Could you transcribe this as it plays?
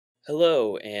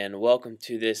Hello and welcome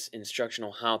to this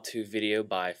instructional how-to video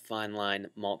by Fine Line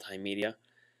Multimedia.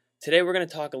 Today we're going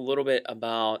to talk a little bit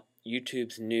about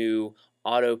YouTube's new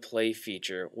autoplay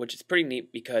feature, which is pretty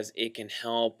neat because it can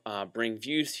help bring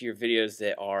views to your videos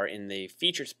that are in the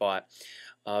featured spot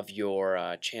of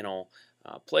your channel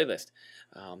playlist.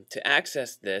 To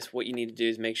access this, what you need to do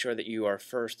is make sure that you are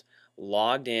first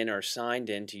logged in or signed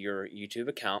in to your YouTube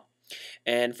account.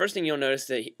 And first thing you'll notice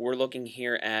that we're looking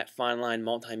here at Fine Line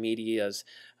Multimedia's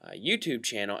YouTube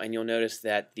channel, and you'll notice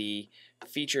that the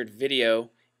featured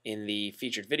video in the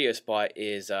featured video spot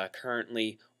is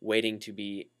currently waiting to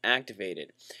be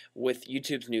activated. With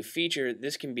YouTube's new feature,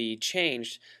 this can be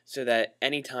changed so that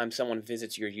anytime someone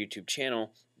visits your YouTube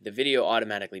channel, the video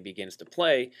automatically begins to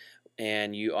play,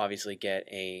 and you obviously get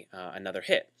another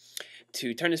hit.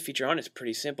 To turn this feature on, it's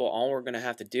pretty simple. All we're going to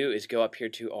have to do is go up here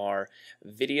to our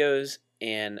Videos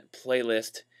and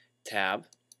Playlist tab.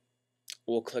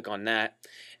 We'll click on that,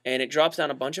 and it drops down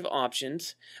a bunch of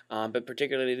options, but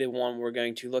particularly the one we're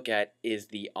going to look at is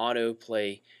the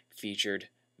autoplay featured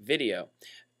video.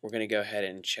 We're going to go ahead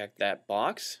and check that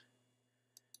box,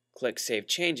 click Save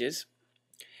Changes,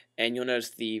 and you'll notice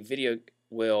the video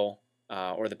will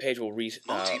or the page will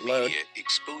load,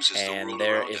 and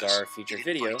there is our featured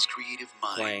video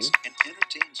playing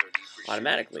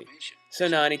automatically. So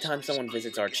now anytime someone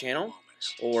visits our channel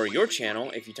or your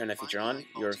channel, if you turn that feature on,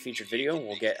 your featured video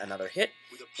will get another hit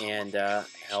and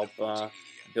help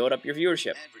build up your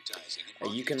viewership.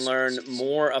 You can learn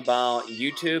more about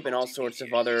YouTube and all sorts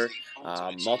of other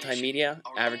multimedia,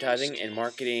 advertising, and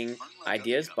marketing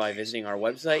ideas by visiting our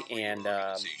website and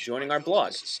joining our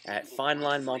blog at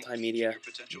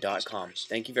finelinemultimedia.com.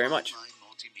 Thank you very much.